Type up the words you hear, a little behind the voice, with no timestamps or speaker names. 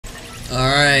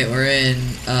Alright, we're in,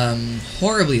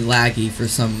 horribly laggy for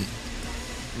some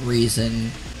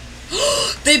reason.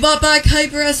 They bought back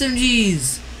Hyper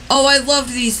SMGs! Oh, I loved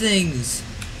these things!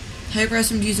 Hyper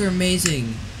SMGs are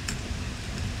amazing.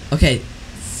 Okay,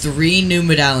 3 new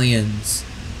medallions.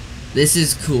 This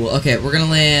is cool. Okay, we're gonna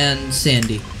land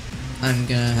Sandy. I'm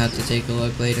gonna have to take a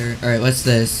look later. Alright, what's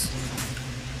this?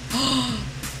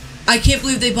 I can't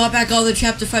believe they bought back all the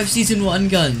Chapter 5 Season 1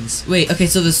 guns. Wait, okay,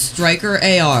 so the Striker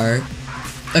AR...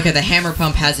 Okay, the Hammer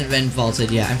Pump hasn't been vaulted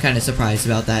yet. I'm kind of surprised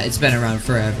about that. It's been around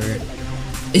forever.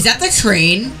 Is that the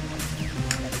train?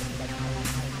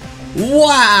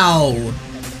 Wow!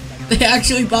 They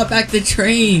actually bought back the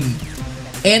train.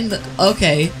 And,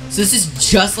 okay, so this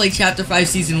is just like Chapter 5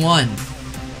 Season 1.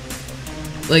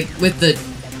 Like, with the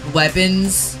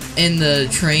weapons and the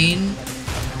train.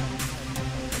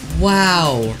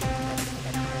 Wow.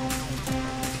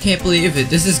 I can't believe it.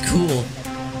 This is cool.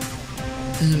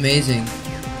 This is amazing.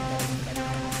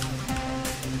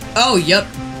 Oh, yep.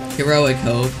 Heroic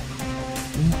Hope.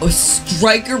 A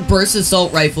Striker Burst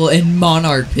Assault Rifle and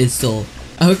Monarch Pistol.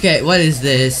 Okay, what is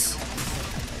this?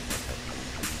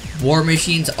 War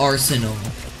Machine's Arsenal.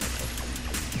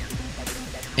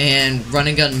 And Run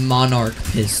and Gun Monarch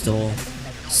Pistol.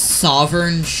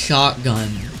 Sovereign Shotgun.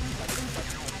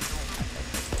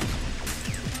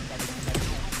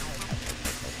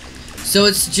 So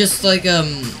it's just like,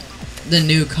 the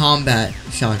new combat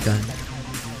shotgun.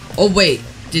 Oh, wait.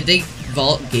 Did they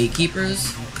vault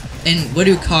gatekeepers? And what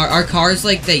do are cars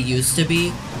like they used to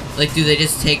be? Like, do they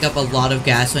just take up a lot of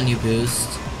gas when you boost?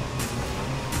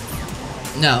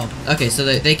 No. Okay, so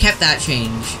they kept that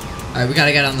change. Alright, we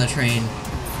gotta get on the train.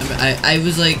 I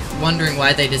was, like, wondering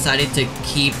why they decided to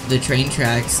keep the train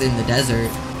tracks in the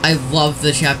desert. I love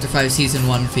the Chapter 5 Season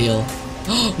 1 feel.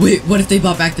 Wait, what if they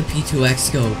bought back the P2X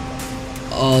scope?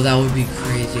 Oh, that would be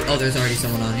crazy. Oh, there's already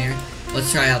someone on here.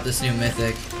 Let's try out this new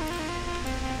mythic.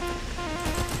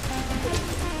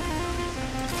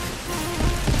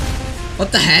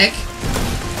 What the heck?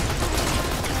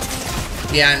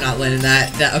 Yeah, I'm not letting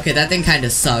that. Okay, that thing kind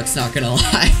of sucks, not gonna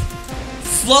lie.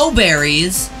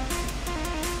 Flowberries?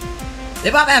 They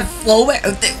bought that flowberry.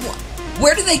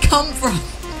 Where do they come from?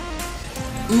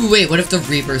 Ooh, wait, what if the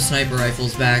Reaper sniper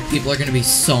rifle's back? People are gonna be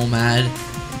so mad.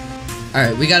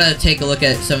 Alright, we gotta take a look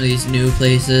at some of these new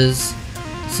places.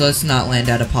 So let's not land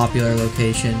at a popular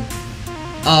location.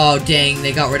 Oh, dang,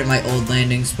 they got rid of my old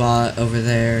landing spot over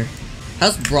there.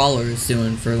 How's Brawlers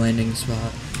doing for landing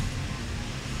spot?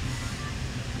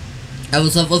 I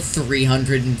was level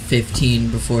 315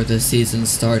 before the season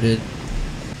started.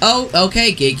 Oh,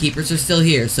 okay, gatekeepers are still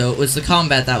here, so it was the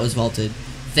combat that was vaulted.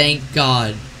 Thank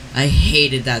God. I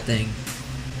hated that thing.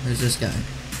 Where's this guy?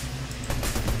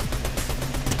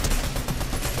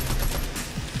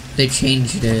 They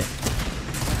changed it.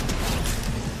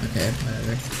 Okay,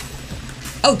 whatever.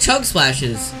 Oh, chug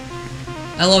splashes!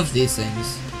 I love these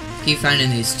things. Keep finding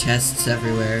these chests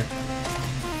everywhere.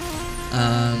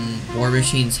 War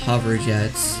Machine's hover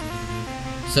jets.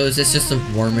 So is this just a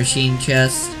War Machine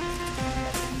chest?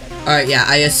 Alright, yeah,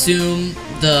 I assume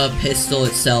the pistol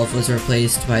itself was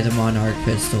replaced by the Monarch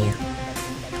pistol.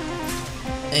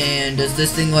 And does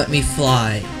this thing let me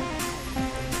fly?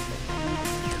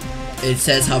 It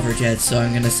says hover jets, so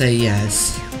I'm gonna say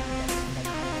yes.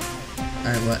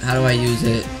 Alright, how do I use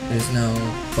it? There's no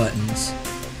buttons.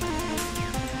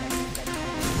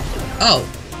 Oh!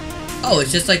 Oh,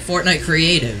 it's just like Fortnite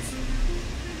Creative.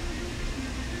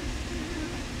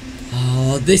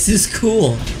 Oh, this is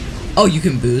cool. Oh, you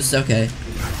can boost? Okay.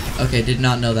 Okay, did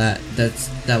not know that.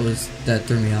 That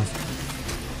threw me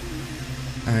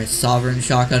off. Alright, Sovereign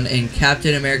Shotgun and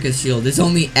Captain America's Shield. It's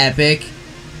only epic.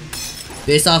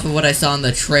 Based off of what I saw in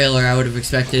the trailer, I would have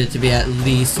expected it to be at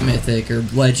least mythic or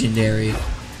legendary.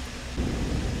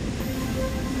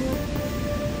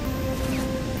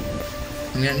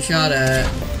 I'm getting shot at.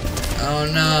 Oh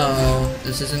no,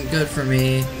 this isn't good for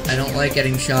me. I don't like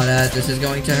getting shot at. This is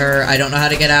going to hurt. I don't know how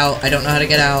to get out. I don't know how to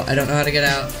get out. I don't know how to get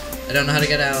out. I don't know how to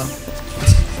get out.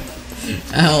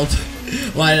 Help.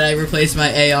 Why did I replace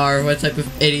my AR? What type of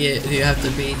idiot do you have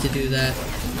to be to do that?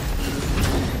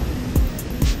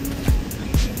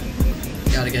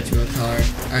 Gotta get to a car.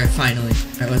 Alright, finally.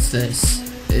 Alright, what's this?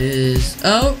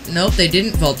 Oh, nope, they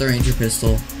didn't vault the Ranger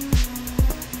pistol.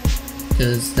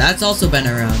 Because that's also been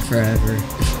around forever.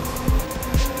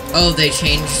 Oh, they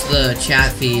changed the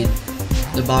chat feed.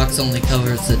 The box only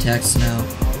covers the text now.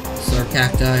 So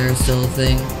cacti are still a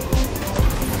thing.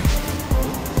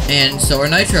 And so are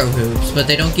nitro hoops, but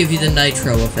they don't give you the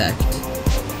nitro effect.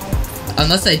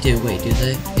 Unless they do. Wait, do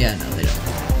they? Yeah, no, they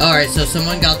don't. Alright, so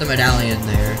someone got the medallion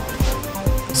there.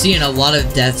 Seeing a lot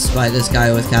of deaths by this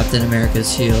guy with Captain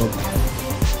America's shield.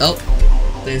 Oh,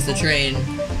 there's the train.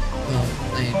 Oh,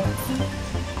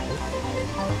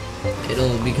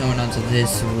 it'll be coming onto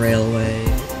this railway.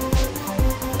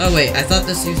 Oh wait, I thought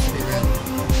this used to be railway.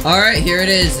 Alright, here it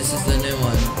is. This is the new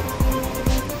one.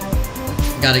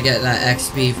 Gotta get that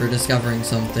XP for discovering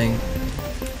something.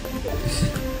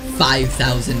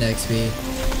 5,000 XP.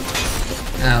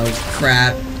 Oh,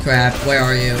 crap. Crap. Where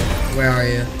are you? Where are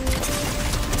you?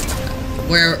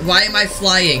 Why am I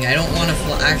flying? I don't want to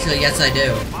fly. Actually, yes I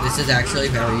do. This is actually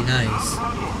very nice.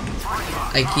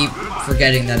 I keep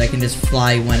forgetting that I can just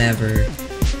fly whenever.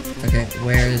 Okay,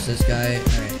 where is this guy?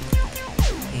 Alright.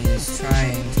 He's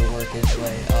trying to work his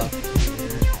way up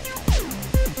here.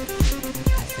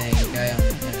 I think I have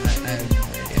no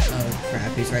idea. Oh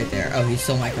crap, he's right there. Oh, he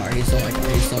stole my car. He stole my car.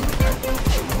 He stole my car.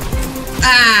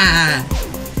 Ah!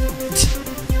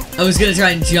 I was gonna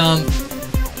try and jump.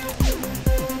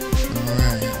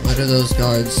 Alright, what are those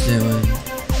guards doing?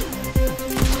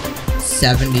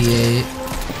 78.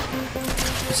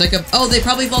 It's like a... Oh, they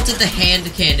probably vaulted the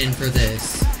hand cannon for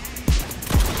this.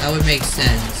 That would make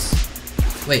sense.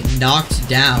 Wait, knocked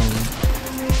down?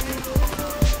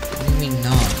 What do you mean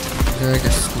knocked? Is there like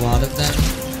a squad of them?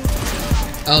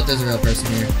 Oh, there's a real person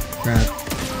here. Crap.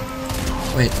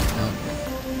 Wait, no.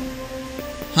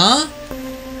 Huh?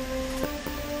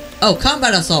 Oh,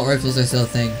 combat assault rifles are still a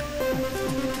thing.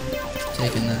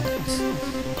 Taking that.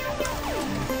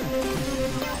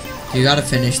 You gotta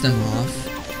finish them off.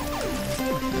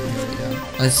 Oh, here we go.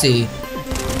 Let's see.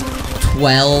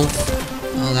 12.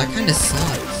 Oh, that kind of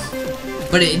sucks.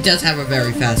 But it does have a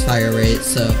very fast fire rate,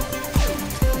 so...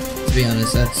 To be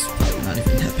honest, that's probably not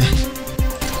even that bad.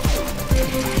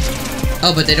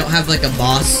 Oh, but they don't have, like, a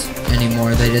boss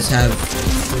anymore. They just have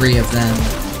 3 of them.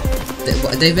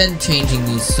 They've been changing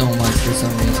these so much for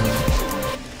some reason.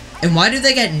 And why do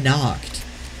they get knocked?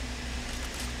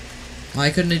 Why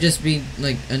couldn't it just be,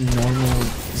 like, a normal...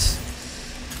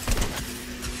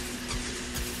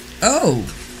 Oh!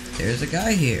 There's a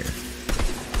guy here.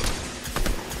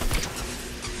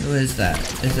 Who is that?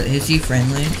 Is he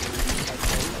friendly?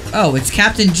 Oh, it's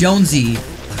Captain Jonesy.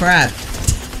 Crap.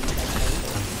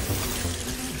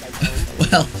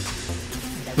 Well...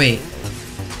 Wait.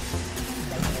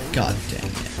 God dang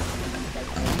it.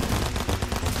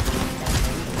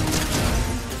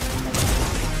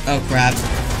 Oh, crap.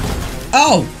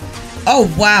 Oh! Oh,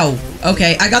 wow.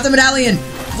 Okay, I got the medallion!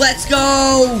 Let's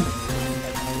go!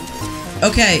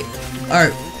 Okay.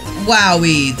 Alright.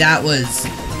 Wowie, that was...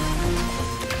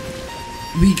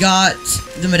 We got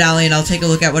the medallion. I'll take a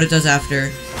look at what it does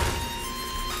after.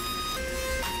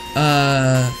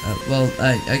 Well,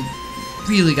 I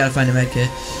really gotta find a medkit.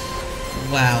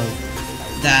 Wow.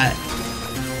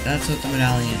 That's what the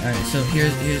medallion... Alright, so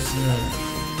here's the...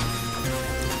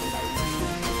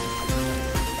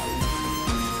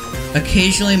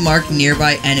 Occasionally mark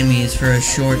nearby enemies for a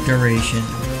short duration.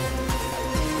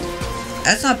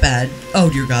 That's not bad. Oh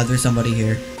dear god, there's somebody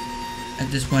here.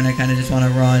 At this point, I kind of just want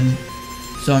to run.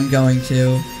 So I'm going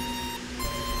to.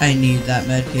 I need that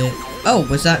medkit. Oh,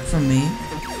 was that from me?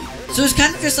 So it's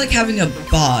kind of just like having a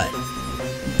bot.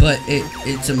 But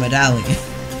it's a medallion.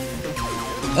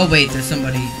 Oh wait, there's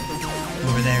somebody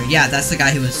over there. Yeah, that's the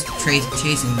guy who was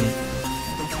chasing me.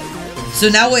 So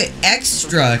now it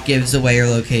extra gives away your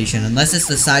location. Unless it's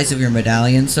the size of your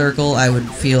medallion circle, I would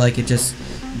feel like it just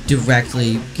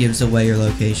directly gives away your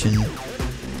location.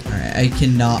 Alright, I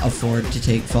cannot afford to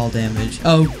take fall damage.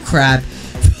 Oh, crap.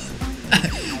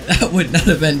 That would not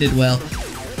have ended well.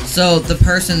 So, the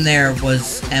person there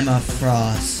was Emma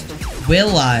Frost.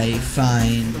 Will I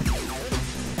find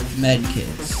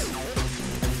medkits?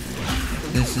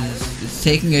 It's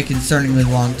taking a concerningly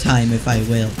long time if I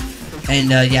will.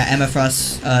 And, yeah, Emma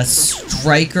Frost,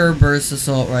 Striker Burst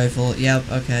Assault Rifle. Yep,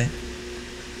 okay.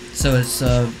 So it's,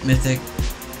 Mythic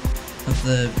of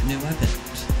the new weapon.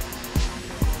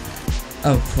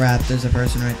 Oh, crap, there's a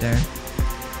person right there.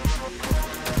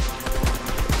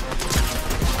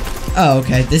 Oh,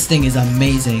 okay, this thing is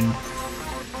amazing.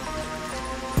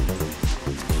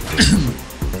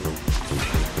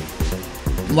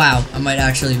 Wow, I might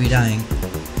actually be dying.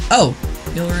 Oh,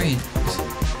 Hillary.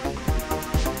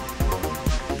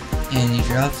 And he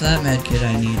drops that medkit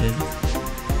I needed.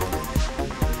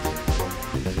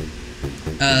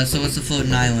 So what's the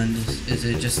floating island? Is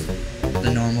it just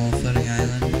the normal floating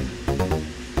island?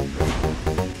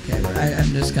 Okay,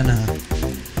 I'm just gonna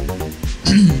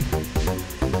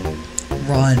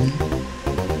run,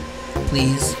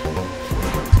 please.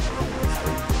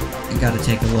 I gotta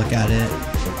take a look at it.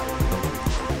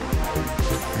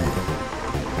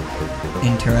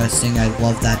 Interesting. I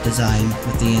love that design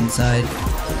with the inside.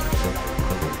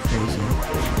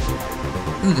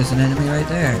 Ooh, there's an enemy right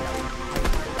there.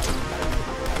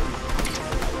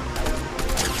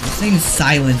 This thing's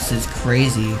silence is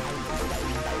crazy.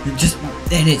 It just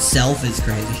in itself is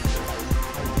crazy.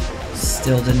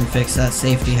 Still didn't fix that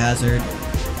safety hazard.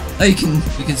 Oh, you can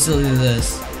still do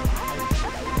this.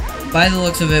 By the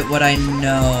looks of it, what I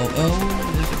know... Oh,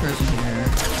 there's a person here.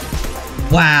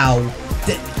 Wow.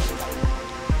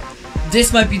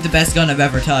 This might be the best gun I've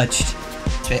ever touched.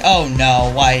 Oh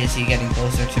no, why is he getting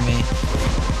closer to me?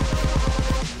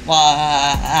 Why?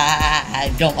 I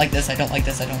don't like this, I don't like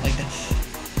this, I don't like this.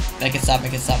 Make it stop,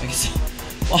 make it stop, make it stop.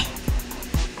 What?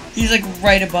 He's like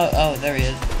right above... Oh, there he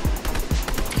is.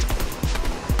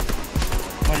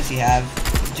 What does he have?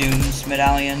 Doom's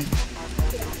medallion.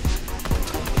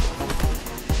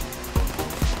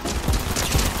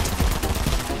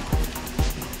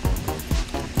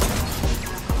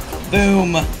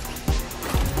 Boom!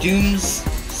 Doom's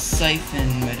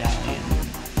siphon medallion.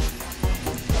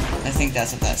 I think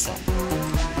that's what that said.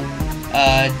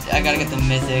 I gotta get the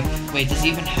mythic. Wait, does he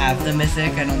even have the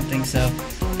mythic? I don't think so.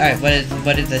 Alright,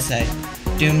 what did this say?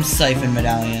 Doom's siphon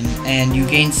medallion, and you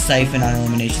gain siphon on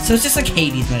elimination. So it's just like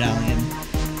Hades medallion.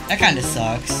 That kinda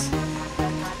sucks.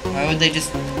 Why would they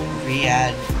just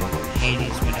re-add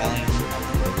Hades medallion?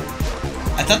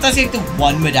 I thought that's like the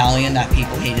one medallion that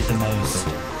people hated the most.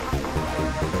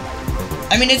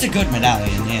 I mean, it's a good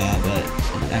medallion, yeah, but,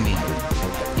 I mean,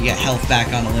 you get health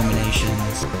back on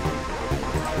eliminations.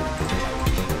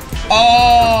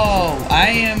 Oh!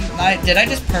 Did I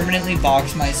just permanently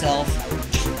box myself?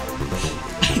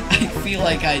 I feel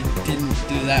like I didn't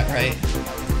do that right.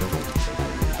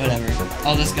 Whatever.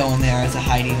 I'll just go in there as a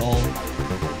hidey hole.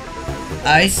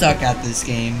 I suck at this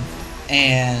game,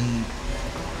 and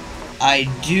I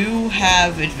do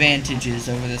have advantages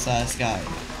over this last guy,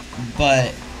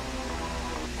 but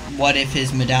what if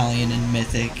his medallion in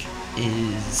Mythic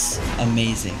is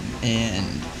amazing,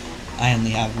 and I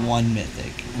only have one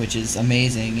Mythic, which is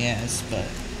amazing, yes, but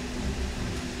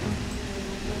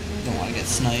don't want to get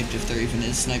sniped if there even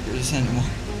is snipers anymore.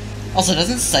 Also,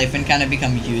 doesn't Siphon kind of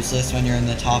become useless when you're in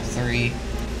the top 3?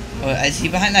 Oh, is he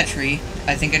behind that tree?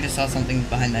 I think I just saw something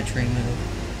behind that tree move.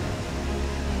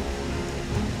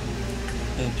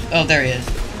 Oops. Oh, there he is.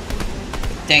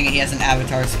 Dang it, he has an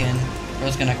avatar skin.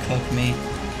 Bro's gonna cook me.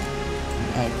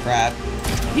 Oh, crap.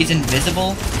 He's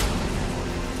invisible?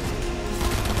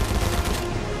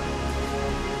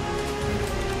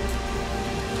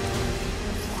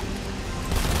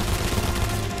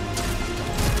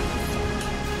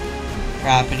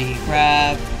 Crappity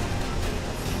crap.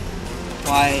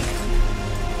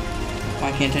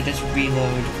 Why can't I just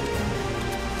reload?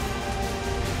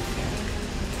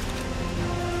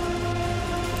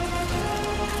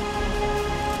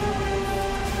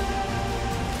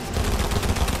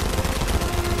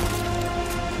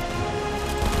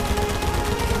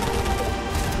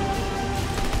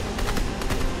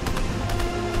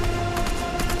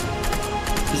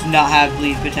 Does not have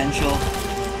bleed potential.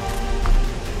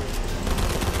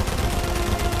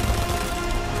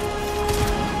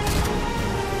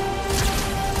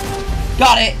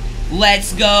 Got it!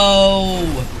 Let's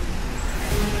go!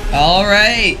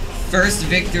 Alright, first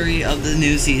victory of the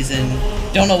new season.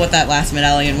 Don't know what that last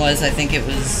medallion was. I think it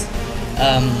was,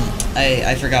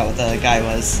 I forgot what the guy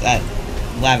was. That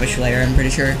Lavish Lair, I'm pretty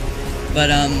sure.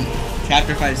 But,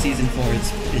 Chapter 5, Season 4,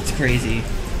 it's crazy.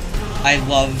 I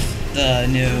love the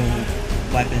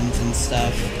new weapons and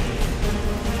stuff.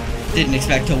 Didn't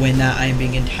expect to win that, I am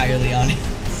being entirely honest.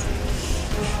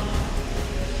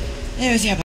 Anyways, yeah.